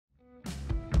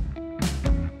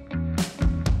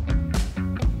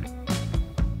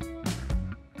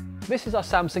this is our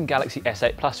Samsung Galaxy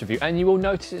S8 Plus review, and you will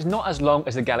notice it's not as long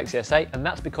as the Galaxy S8, and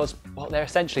that's because, well, they're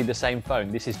essentially the same phone.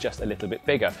 This is just a little bit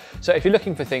bigger. So if you're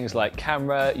looking for things like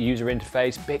camera, user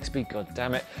interface, Bixby, god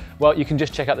damn it, well, you can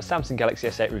just check out the Samsung Galaxy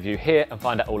S8 review here and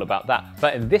find out all about that.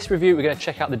 But in this review, we're going to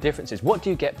check out the differences. What do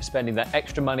you get for spending that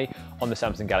extra money on the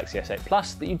Samsung Galaxy S8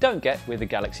 Plus that you don't get with the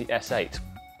Galaxy S8?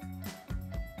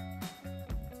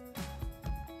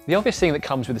 The obvious thing that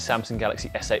comes with the Samsung Galaxy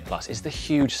S8 Plus is the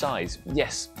huge size.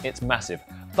 Yes, it's massive,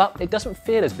 but it doesn't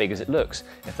feel as big as it looks,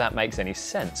 if that makes any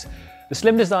sense. The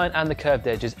slim design and the curved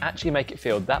edges actually make it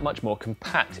feel that much more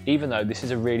compact, even though this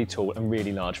is a really tall and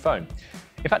really large phone.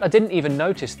 In fact, I didn't even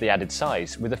notice the added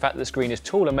size, with the fact that the screen is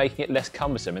taller making it less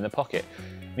cumbersome in the pocket.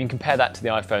 I mean, compare that to the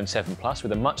iPhone 7 Plus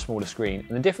with a much smaller screen,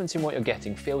 and the difference in what you're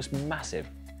getting feels massive.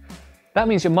 That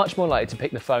means you're much more likely to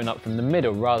pick the phone up from the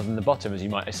middle rather than the bottom as you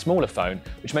might a smaller phone,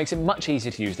 which makes it much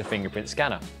easier to use the fingerprint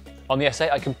scanner. On the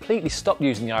S8, I completely stopped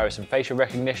using the iris and facial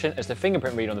recognition as the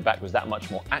fingerprint read on the back was that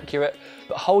much more accurate,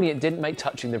 but holding it didn't make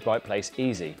touching the right place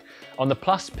easy. On the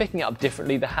Plus, picking it up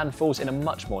differently, the hand falls in a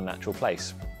much more natural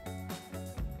place.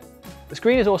 The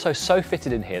screen is also so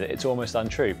fitted in here that it's almost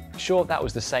untrue. Sure, that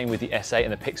was the same with the S8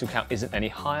 and the pixel count isn't any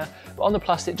higher, but on the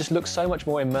Plus it just looks so much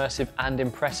more immersive and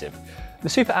impressive. The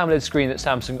Super AMOLED screen that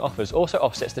Samsung offers also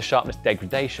offsets the sharpness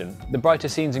degradation. The brighter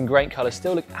scenes and great colours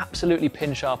still look absolutely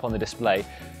pin sharp on the display,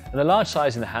 and the large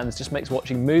size in the hands just makes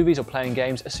watching movies or playing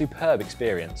games a superb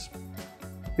experience.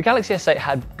 The Galaxy S8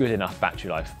 had good enough battery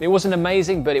life. It wasn't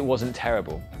amazing, but it wasn't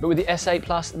terrible. But with the S8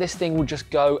 Plus, this thing will just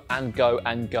go and go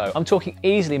and go. I'm talking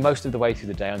easily most of the way through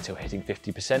the day until hitting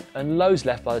 50%, and loads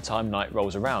left by the time night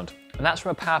rolls around. And that's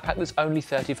from a power pack that's only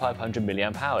 3500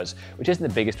 mAh, which isn't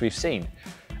the biggest we've seen.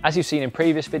 As you've seen in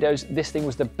previous videos, this thing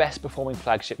was the best performing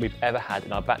flagship we've ever had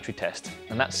in our battery test,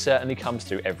 and that certainly comes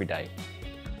through every day.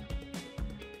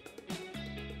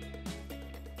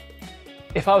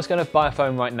 If I was going to buy a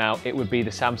phone right now, it would be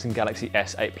the Samsung Galaxy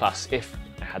S8 Plus, if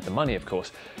I had the money, of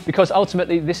course. Because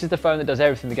ultimately, this is the phone that does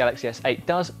everything the Galaxy S8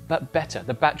 does, but better.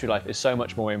 The battery life is so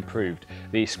much more improved.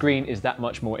 The screen is that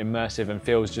much more immersive and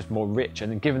feels just more rich,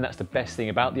 and given that's the best thing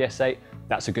about the S8,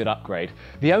 that's a good upgrade.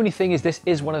 The only thing is this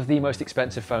is one of the most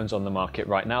expensive phones on the market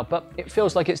right now, but it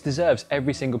feels like it deserves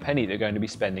every single penny they're going to be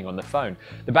spending on the phone.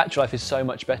 The battery life is so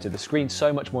much better, the screen's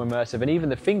so much more immersive, and even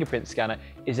the fingerprint scanner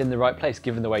is in the right place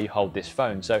given the way you hold this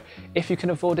phone. So if you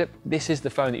can afford it, this is the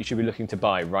phone that you should be looking to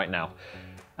buy right now.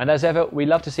 And as ever, we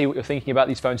love to see what you're thinking about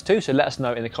these phones too, so let us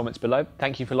know in the comments below.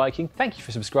 Thank you for liking, thank you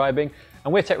for subscribing,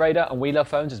 and we're Tech Radar and we love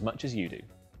phones as much as you do.